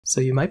So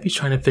you might be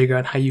trying to figure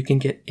out how you can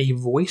get a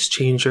voice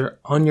changer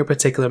on your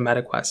particular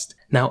meta quest.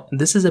 Now,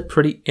 this is a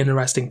pretty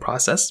interesting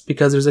process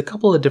because there's a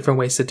couple of different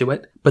ways to do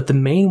it, but the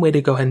main way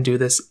to go ahead and do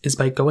this is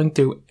by going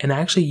through and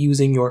actually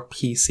using your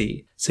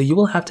PC. So you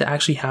will have to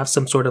actually have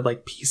some sort of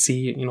like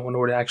PC, in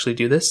order to actually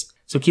do this.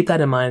 So keep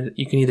that in mind.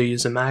 You can either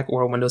use a Mac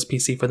or a Windows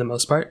PC for the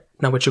most part.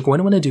 Now, what you're going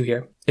to want to do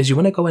here is you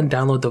want to go and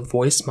download the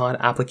VoiceMod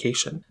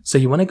application. So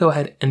you want to go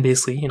ahead and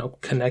basically,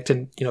 connect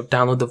and,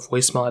 download the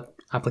VoiceMod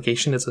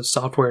application. It's a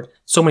software.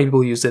 So many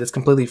people use it. It's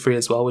completely free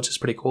as well, which is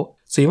pretty cool.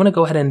 So you want to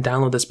go ahead and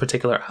download this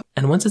particular app.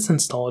 And once it's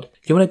installed,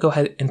 you want to go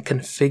ahead and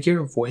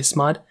configure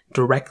VoiceMod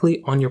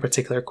directly on your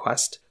particular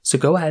quest. So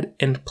go ahead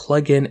and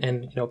plug in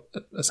and,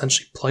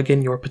 essentially plug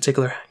in your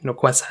particular,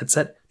 Quest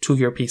headset to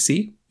your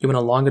PC. You want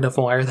a long enough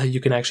wire that you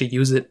can actually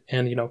use it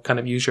and, kind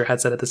of use your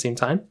headset at the same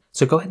time.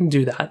 So go ahead and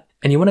do that.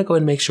 And you want to go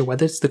ahead and make sure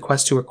whether it's the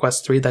Quest 2 or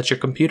Quest 3 that your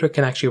computer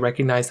can actually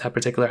recognize that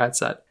particular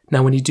headset.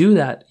 Now, when you do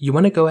that, you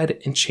want to go ahead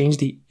and change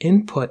the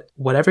input,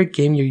 whatever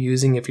game you're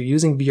using. If you're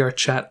using VR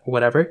chat or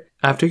whatever,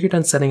 after you're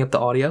done setting up the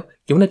audio,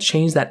 you want to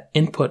change that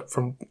input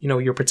from,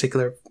 your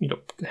particular,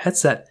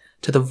 headset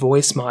to the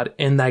voice mod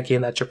in that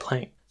game that you're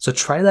playing. So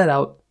try that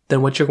out.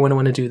 Then what you're going to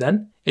want to do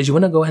then is you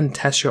want to go ahead and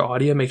test your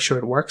audio, make sure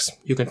it works.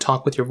 You can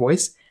talk with your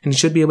voice and you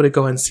should be able to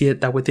go and see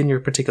it that within your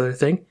particular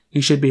thing,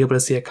 you should be able to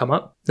see it come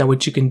up. Now,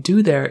 what you can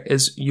do there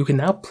is you can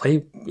now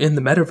play in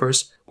the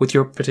metaverse with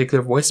your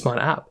particular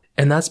VoiceMod app.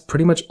 And that's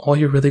pretty much all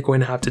you're really going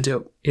to have to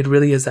do. It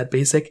really is that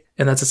basic,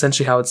 and that's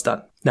essentially how it's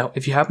done. Now,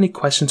 if you have any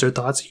questions or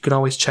thoughts, you can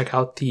always check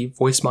out the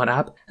VoiceMod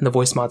app and the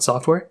VoiceMod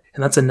software,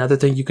 and that's another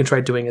thing you can try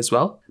doing as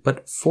well.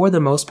 But for the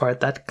most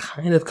part, that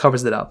kind of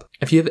covers it up.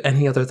 If you have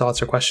any other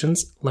thoughts or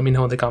questions, let me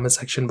know in the comment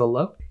section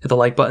below. Hit the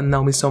like button, that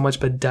will mean so much,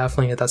 but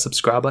definitely hit that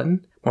subscribe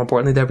button. More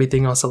importantly than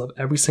everything else, I love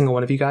every single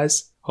one of you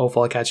guys.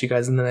 Hopefully I'll catch you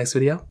guys in the next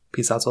video.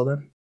 Peace out till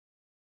then.